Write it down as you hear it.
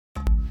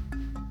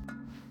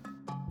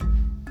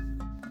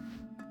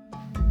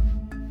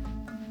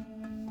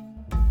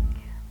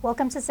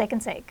Welcome to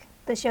Second Take,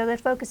 the show that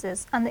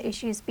focuses on the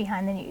issues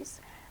behind the news.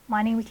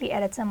 Mining Weekly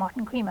editor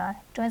Martin Creamer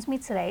joins me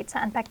today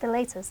to unpack the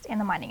latest in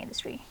the mining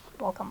industry.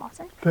 Welcome,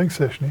 Martin. Thanks,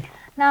 Ashni.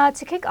 Now,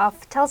 to kick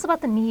off, tell us about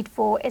the need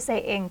for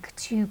SA Inc.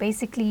 to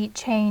basically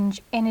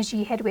change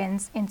energy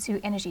headwinds into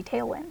energy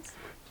tailwinds.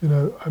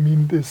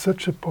 There's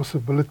such a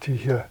possibility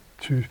here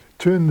to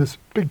turn this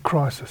big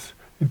crisis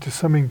into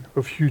something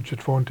of huge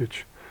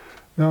advantage.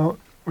 Now,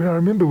 when I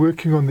remember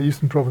working on the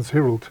Eastern Province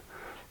Herald,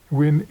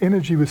 when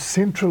energy was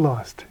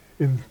centralised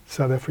in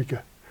South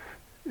Africa,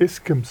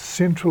 Eskom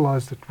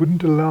centralised it,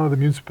 wouldn't allow the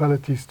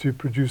municipalities to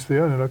produce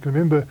their own. And I can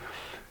remember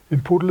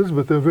in Port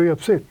Elizabeth, they were very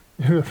upset.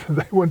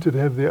 They wanted to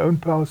have their own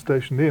power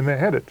station there, and they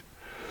had it.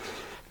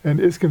 And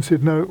Eskom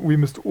said, no, we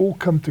must all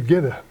come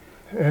together.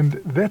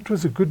 And that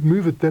was a good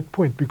move at that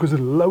point because it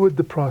lowered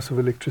the price of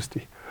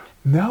electricity.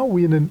 Now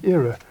we're in an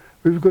era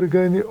where we've got to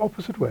go in the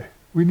opposite way.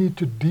 We need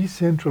to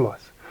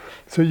decentralise.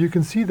 So you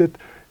can see that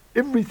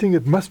everything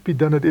that must be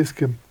done at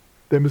Eskom,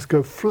 they must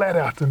go flat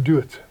out and do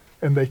it.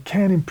 And they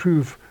can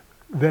improve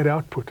that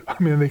output.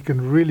 They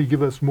can really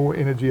give us more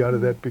energy out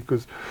of that,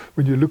 because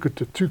when you look at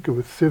Tutuka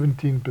with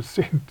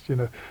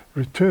 17%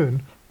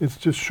 return, it's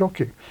just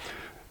shocking.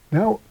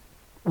 Now,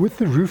 with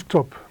the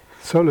rooftop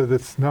solar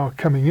that's now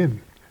coming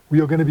in, we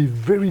are going to be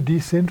very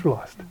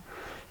decentralized.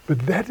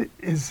 But that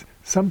is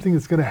something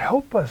that's going to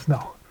help us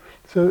now.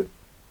 So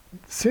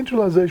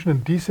centralization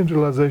and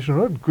decentralization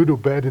are not good or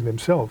bad in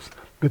themselves,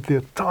 but there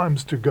are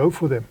times to go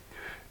for them.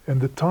 And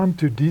the time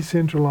to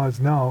decentralize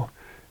now,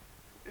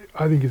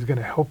 I think, is going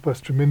to help us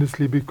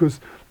tremendously,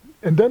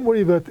 and don't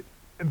worry about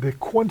the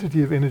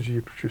quantity of energy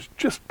you produce.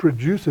 Just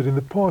produce it. In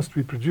the past,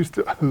 we produced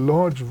a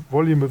large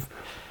volume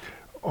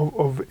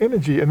of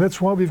energy, and that's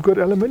why we've got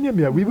aluminium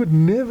here. We would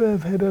never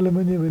have had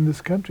aluminium in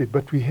this country,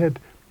 but we had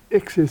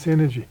excess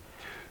energy.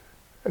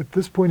 At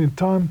this point in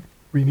time,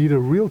 we need a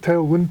real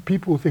tailwind.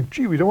 People think,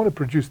 gee, we don't want to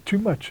produce too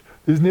much.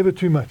 There's never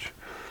too much.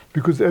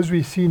 Because as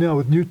we see now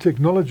with new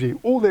technology,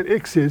 all that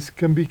excess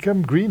can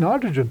become green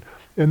hydrogen.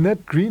 And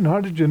that green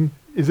hydrogen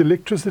is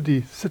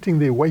electricity sitting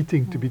there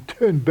waiting to be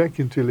turned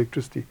back into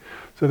electricity.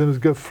 So they must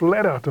go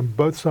flat out on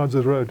both sides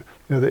of the road,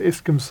 the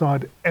Eskom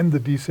side and the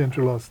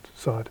decentralized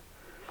side.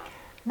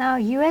 Now,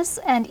 US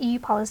and EU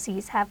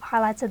policies have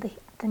highlighted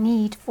the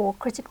need for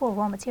critical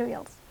raw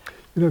materials.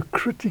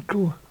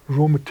 Critical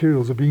raw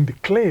materials are being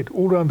declared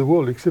all around the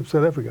world except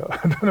South Africa.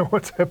 I don't know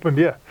what's happened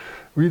here.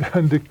 We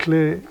don't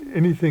declare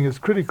anything as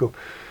critical.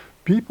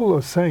 People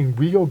are saying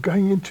we are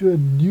going into a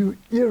new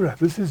era.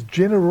 This is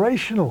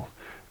generational.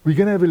 We're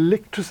going to have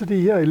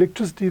electricity here,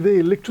 electricity there,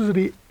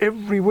 electricity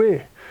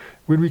everywhere.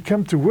 When we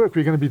come to work,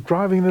 we're going to be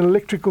driving an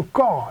electrical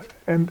car.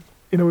 And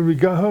when we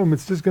go home,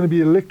 it's just going to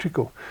be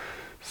electrical.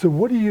 So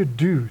what do you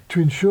do to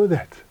ensure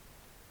that?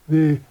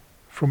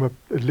 From an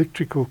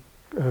electrical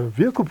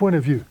vehicle point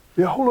of view,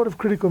 there are a whole lot of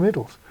critical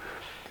metals.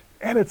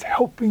 And it's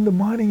helping the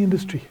mining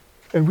industry.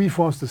 And we're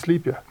fast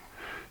asleep here.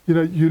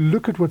 You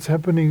look at what's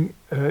happening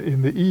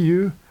in the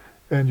EU,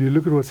 and you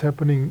look at what's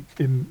happening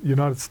in the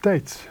United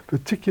States,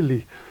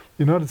 particularly.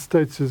 The United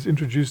States has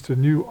introduced a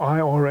new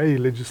IRA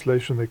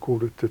legislation, they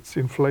called it. It's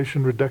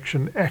Inflation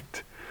Reduction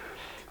Act.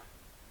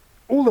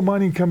 All the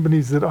mining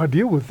companies that I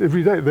deal with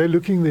every day, they're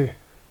looking there.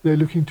 They're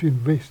looking to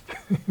invest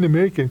in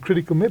America in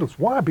critical metals.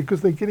 Why?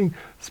 Because they're getting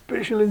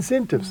special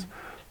incentives.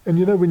 And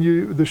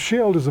when the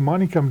shareholders of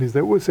mining companies,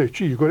 they always say,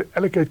 gee, you've got to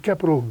allocate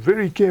capital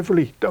very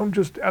carefully. Don't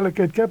just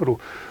allocate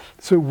capital.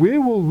 So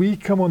where will we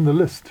come on the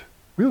list?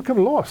 We'll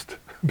come last,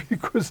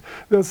 because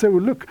they'll say,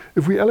 well, look,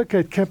 if we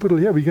allocate capital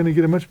here, we're going to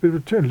get a much better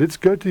return. Let's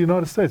go to the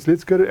United States.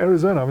 Let's go to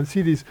Arizona. I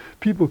see these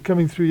people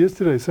coming through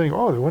yesterday saying,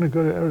 oh, they want to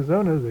go to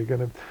Arizona. They're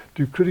going to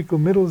do critical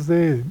metals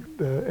there.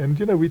 And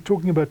we're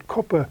talking about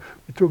copper.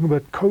 We're talking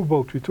about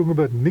cobalt. We're talking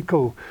about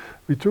nickel.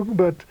 We're talking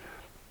about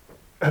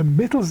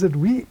metals that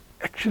we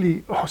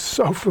actually are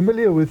so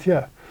familiar with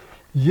here.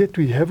 Yet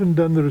we haven't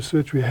done the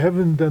research, we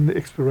haven't done the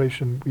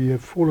exploration, we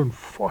have fallen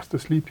fast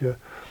asleep here.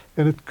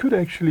 And it could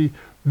actually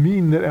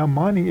mean that our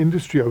mining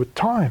industry over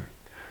time,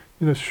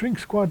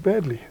 shrinks quite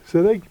badly.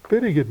 So they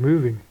better get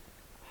moving.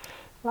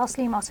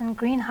 Lastly, Martin,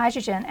 green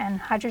hydrogen and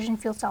hydrogen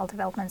fuel cell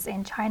developments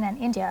in China and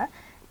India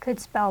could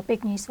spell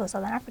big news for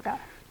Southern Africa.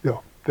 Yeah,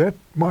 that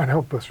might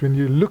help us. When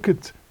you look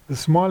at the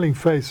smiling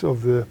face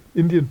of the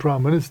Indian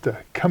Prime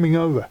Minister coming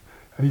over,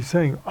 and he's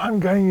saying, I'm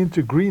going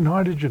into green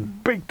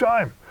hydrogen, big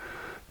time.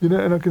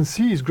 And I can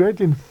see his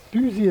great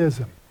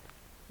enthusiasm.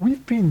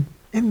 We've been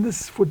in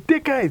this for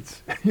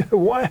decades.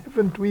 Why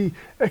haven't we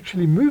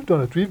actually moved on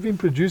it? We've been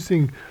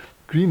producing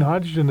green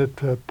hydrogen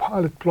at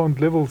pilot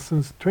plant level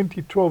since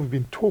 2012. We've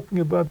been talking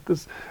about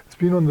this. It's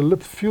been on the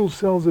lips. Fuel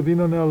cells have been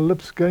on our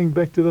lips going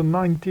back to the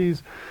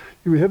 90s.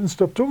 We haven't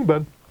stopped talking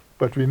about it,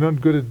 but we're not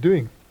good at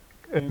doing.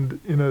 And,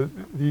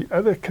 the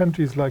other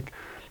countries like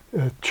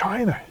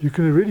China, you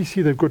can already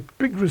see they've got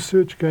big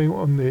research going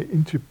on there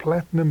into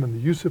platinum and the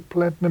use of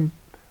platinum.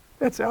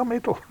 That's our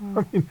metal.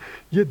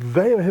 Yet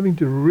they are having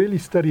to really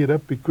study it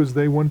up because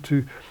they want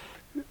to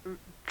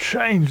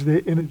change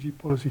their energy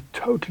policy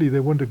totally. They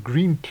want a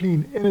green,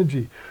 clean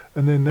energy,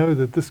 and they know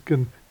that this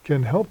can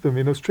can help them.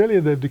 In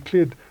Australia, they've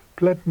declared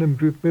platinum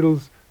group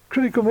metals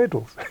critical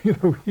metals.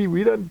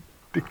 We don't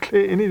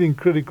declare anything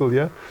critical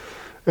here.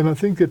 And I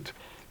think that,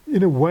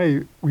 in a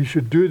way, we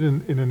should do it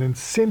in an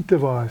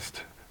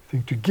incentivized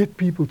thing to get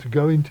people to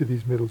go into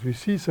these metals. We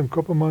see some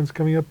copper mines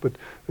coming up, but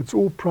it's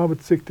all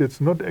private sector. It's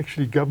not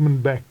actually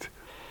government-backed.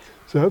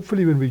 So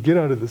hopefully when we get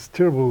out of this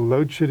terrible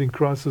load-shedding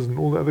crisis and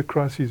all the other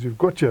crises we've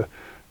got here,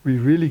 we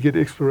really get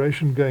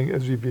exploration going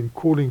as we've been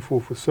calling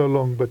for so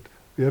long, but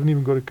we haven't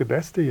even got a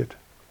cadastre yet.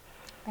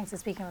 Thanks for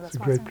speaking with us,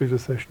 It's a great pleasure,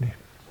 Sashni.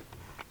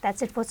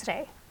 That's it for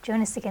today.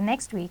 Join us again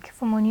next week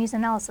for more news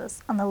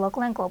analysis on the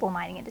local and global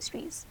mining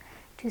industries.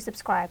 To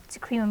subscribe to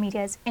Creamer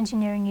Media's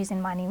Engineering News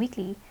and Mining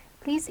Weekly,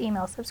 please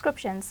email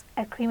subscriptions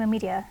at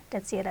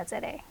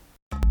creamermedia.co.za.